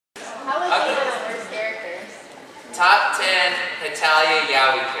Natalia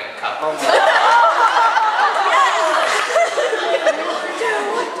Yowie couple.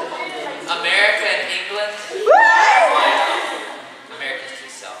 America and England. America's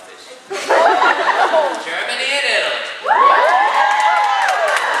too selfish. Germany and Italy.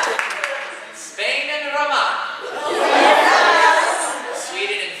 Spain and Roma.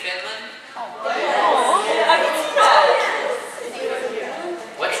 Sweden and Finland.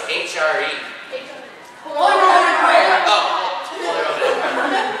 What's HRE?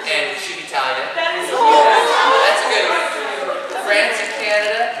 And Italia. That's a good one. France and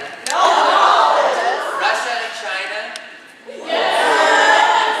Canada. Russia and China.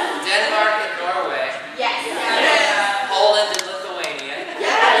 Denmark and Norway. Poland and Lithuania.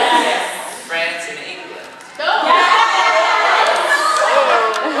 France and England.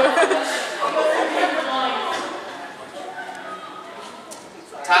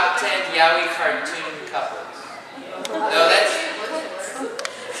 Top 10 yaoi cartoon couples. No, that's...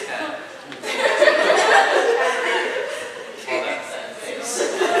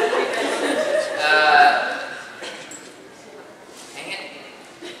 hang it.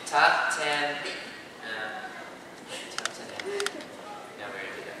 Top 10. No, we're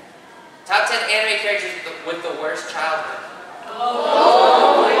gonna do that. Top 10 anime characters with the worst childhood.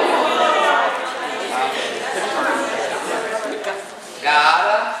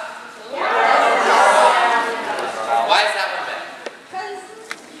 Gaara. Why is that one bad? Because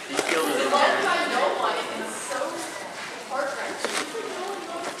he's loved by no one and it's so heart-wrenching.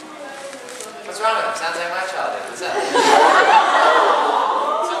 What's wrong with him? Sounds like my childhood. What's up?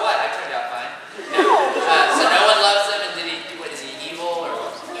 So what? I turned out fine. No. So no one loves him, and what, is he evil or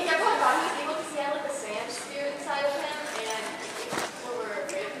what? Yeah, everyone thought he was able to see like the sand spirit inside of him, and people were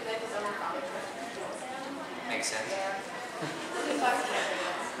afraid of him that his own father tried to kill him. Makes sense. Yeah.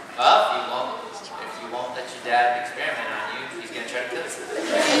 Well, if you won't let your dad experiment on you, he's gonna try to kill you.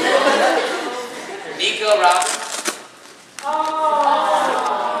 Nico Robin.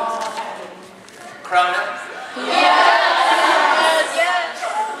 Krona. Yes.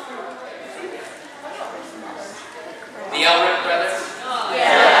 The Elric brothers.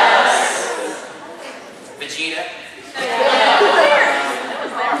 Yes. Vegeta.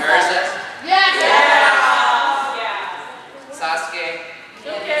 Urza. Yes. Sasuke.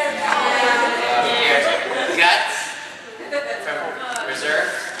 Guts from Reserve.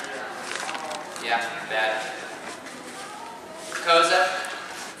 Yeah, bad. Koza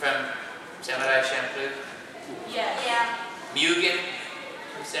from Samurai Champloo. Yeah. Mugen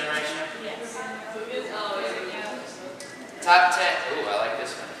from Samurai Champloo. Yes. Top 10. Ooh, I like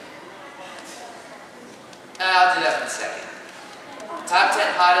this one. I'll do that in a second. Top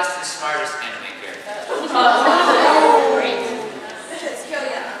 10 hottest and smartest anime characters.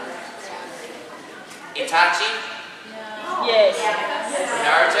 Itachi. Yes.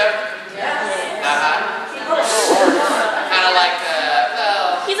 Naruto. Kind of like,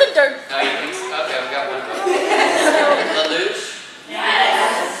 well... He's a dirt. No, you think so? Okay, we got one more. Lelouch.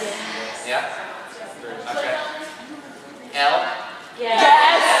 Yes. Yeah? Okay. L.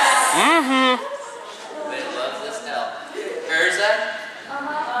 Yes. They love this L. Urza.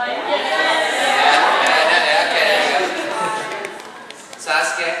 Yes. Yeah, okay, there you go.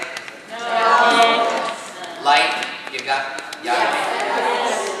 Sasuke. Light. You got Yagami.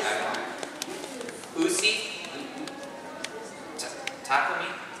 Uzi.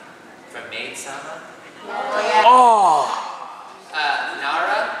 Takumi from Maid Sama.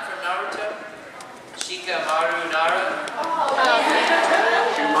 Nara from Naruto. Shikamaru Nara.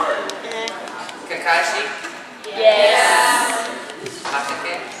 Kakashi. Yes.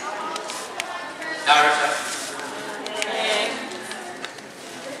 Hatake. Naruto.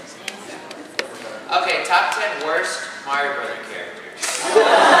 Okay, top 10 worst Mario Brother characters.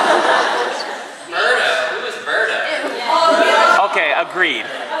 Birdo. Who was Birdo? Okay, agreed.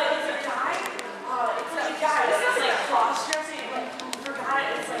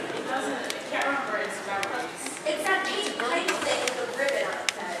 It's that big pipe thing with the ribbon on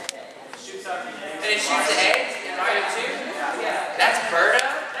its head. And it shoots the eggs in Mario 2? That's Birdo?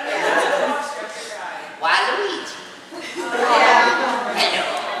 Waluigi. Hello.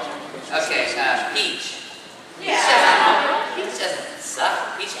 Okay, Peach. Peach doesn't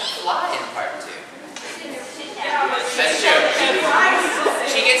suck. Peach can fly in part 2. That's true.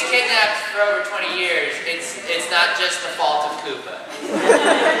 She gets kidnapped for over 20 years. It's not just the fault of Koopa.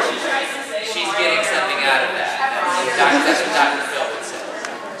 She's getting something out of that. That's what Dr. Phil would say.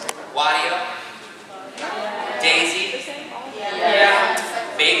 Wario. Daisy.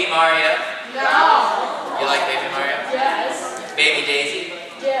 Baby Mario. You like Baby Mario? Yes. Baby Daisy.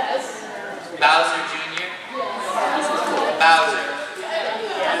 Yes. Bowser Jr. Yes. Bowser.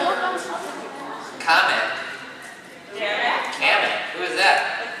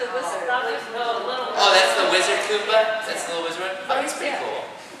 Koopa, that's the little wizard one. Oh, he's pretty cool.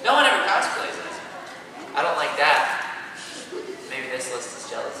 No one ever cosplays this. I don't like that. Maybe this list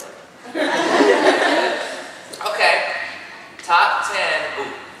is jealous of it. Okay. Top 10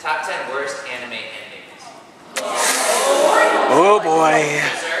 worst anime endings. Oh boy.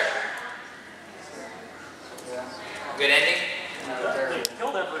 Sir? Good ending?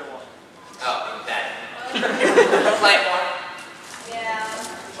 Killed everyone. Oh, bad. Claymore. Yeah.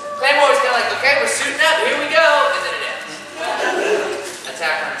 Claymore was kind of like, okay, we're suiting up, here we go, and then it ends.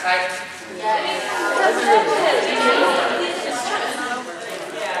 Attack on Titan.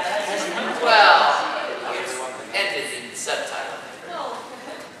 Well, it's ended in the subtitle.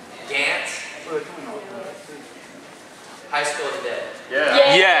 Gantz. High School of the Dead.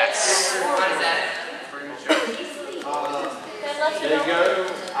 Yeah. Yes. How does that end? They go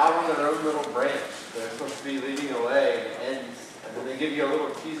out on their own little branch. They're supposed to be leading away, and then they give you a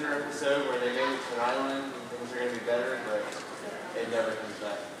little teaser episode where they go to an island and things are going to be better, but it never comes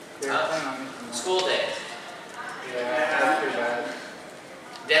back. School Days. Yeah, that's pretty bad.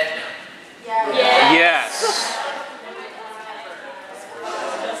 Death Note. Yes.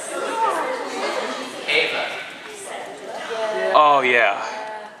 Ava. Oh yeah.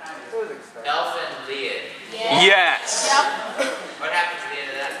 Elf and Lied. Yes. What happens at the end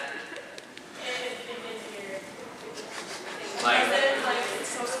of that? Like,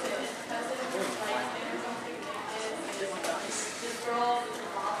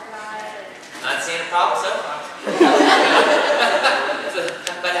 not seeing a problem so far. So,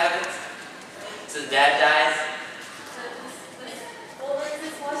 what happens? So the dad dies? Well, there's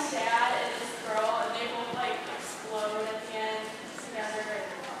this one dad and this girl, and they both like explode at the end together.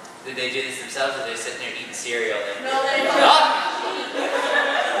 Did they do this themselves, or are they sitting there eating cereal? And No, they don't. Oh!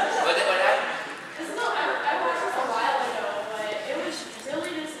 What happened? I watched this a while ago, but it was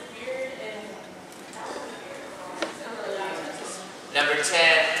really just weird and that was weird. Number 10,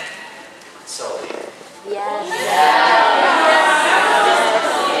 Soul Eater. Yes.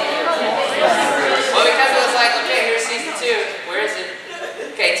 Well, because it was like, okay, here's season 2. Where is it?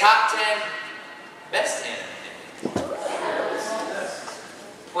 Okay, top 10 best anime.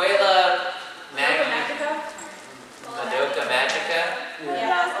 Puella Madoka Magica.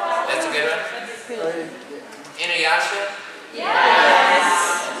 That's a good one. Inuyasha.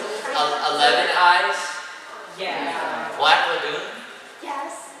 Yes. 11 Eyes. Yeah. Black Lagoon.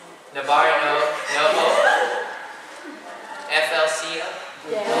 Yes. Nabari no Nobo. FLCO.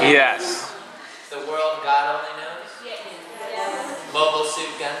 Yes. The World God Only Knows. Mobile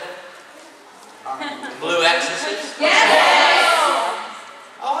Suit Gundam. Blue Exorcist.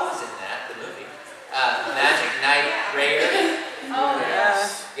 Oh, I was in that, the movie. Magic Knight Raider. Oh,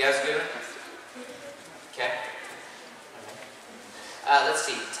 Yes. Yeah, that's a good one. Okay. Let's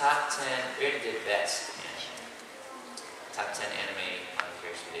see. Top 10. We already did best anime. Top 10 anime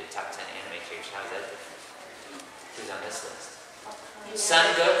characters. We did top 10 anime characters. How is that different? Who's on this list? Son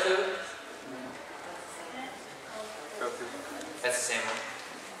Goku. That's the same one.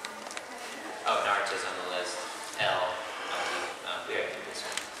 Oh, Naruto's on the list. L. We already did this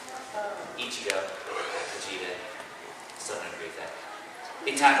one. Ichigo. Vegeta. Still don't agree with that.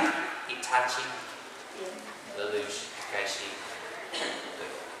 Itachi. Lelouch. Kaishi.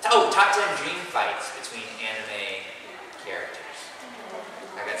 Oh, top 10 dream fights between anime characters.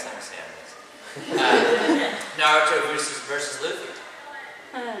 I got something to say on this. Naruto versus Luffy.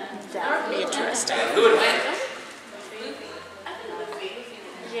 That would be interesting. Who would win?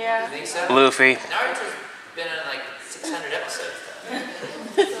 Yeah. You think so? Luffy. Naruto's been on like 600 episodes.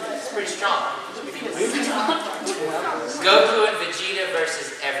 It's pretty strong. Goku and Vegeta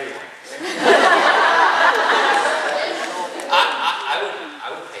versus everyone. I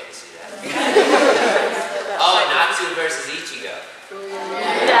would pay to see that. Oh, Natsu versus Ichigo.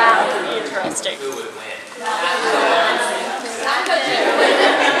 That would be interesting. Who would win?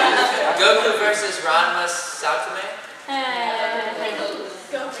 Goku versus Ranma Saotome.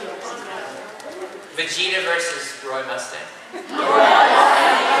 Vegeta versus Roy Mustang.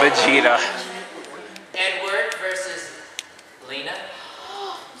 Vegeta. Edward versus Lena.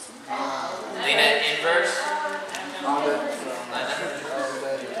 Lena inverse.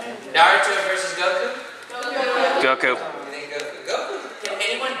 Naruto versus Goku. Goku. You think Goku? Goku? Can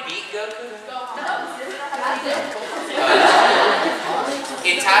anyone beat Goku?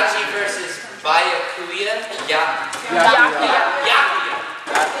 Itachi versus Byakuya. Yakuya. Yakuya.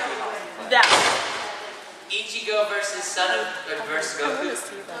 That. Ichigo versus versus Goku.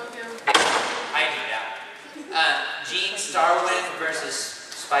 I knew that. Gene Starwind versus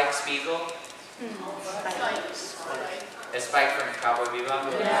Spike Spiegel. That's Spike from Cowboy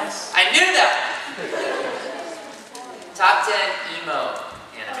Bebop. Yes. I knew that one. Top 10 emo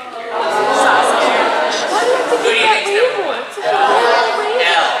anime characters. Who do you think's number 1?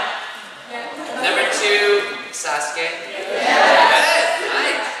 L. Number 2, Sasuke. Good.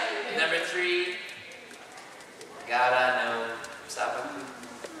 Nice. Number 3, Gaara no Sabaku.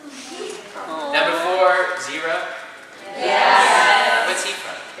 Number 4, Zero. Yes. What's he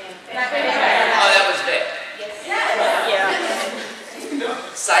from? Oh, that was Vic. Yeah.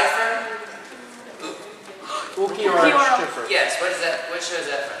 Cypher. Uki Orange Stripper. Yes. What is that? What show is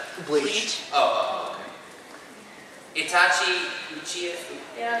that from? Bleach. Oh, okay. Itachi Uchiha.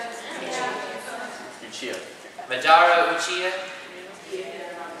 Uchiha. Madara Uchiha.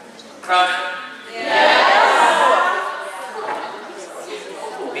 Chrono.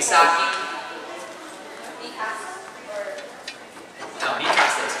 Misaki. No,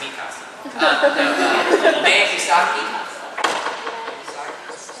 Mikasa is Mikasa. Mae Misaki.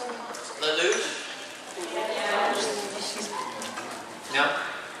 Lelouch. No?